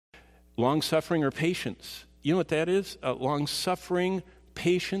Long-suffering or patience. You know what that is? Long-suffering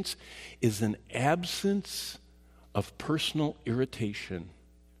patience is an absence of personal irritation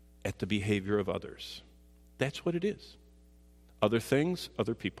at the behavior of others. That's what it is. Other things,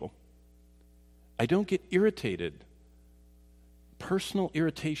 other people. I don't get irritated, personal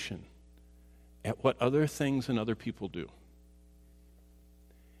irritation, at what other things and other people do.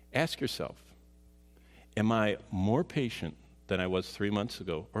 Ask yourself, am I more patient than I was 3 months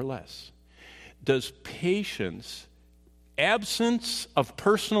ago or less? Does patience, absence of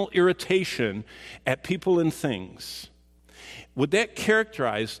personal irritation at people and things, would that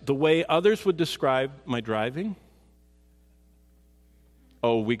characterize the way others would describe my driving?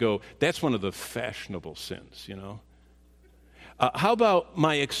 Oh, we go, that's one of the fashionable sins, you know. How about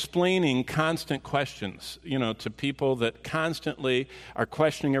my explaining constant questions, to people that constantly are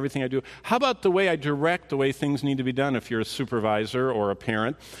questioning everything I do? How about the way I direct the way things need to be done if you're a supervisor or a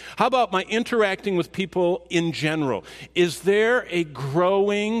parent? How about my interacting with people in general? Is there a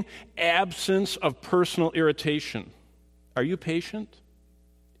growing absence of personal irritation? Are you patient?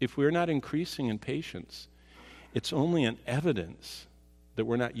 If we're not increasing in patience, it's only an evidence that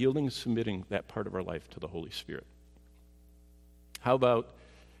we're not yielding and submitting that part of our life to the Holy Spirit. How about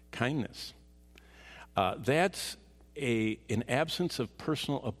kindness? That's an absence of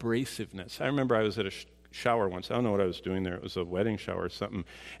personal abrasiveness. I remember I was at a shower once. I don't know what I was doing there. It was a wedding shower or something.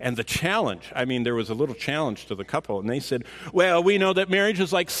 And the challenge, there was a little challenge to the couple. And they said, well, we know that marriage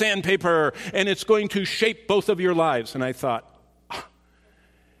is like sandpaper, and it's going to shape both of your lives. And I thought,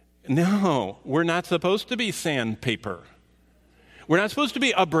 no, we're not supposed to be sandpaper. We're not supposed to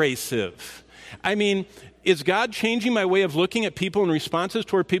be abrasive. Is God changing my way of looking at people and responses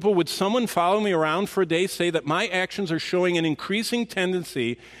toward people? Would someone follow me around for a day say that my actions are showing an increasing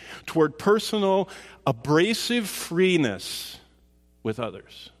tendency toward personal, abrasive freeness with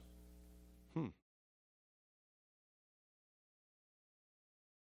others?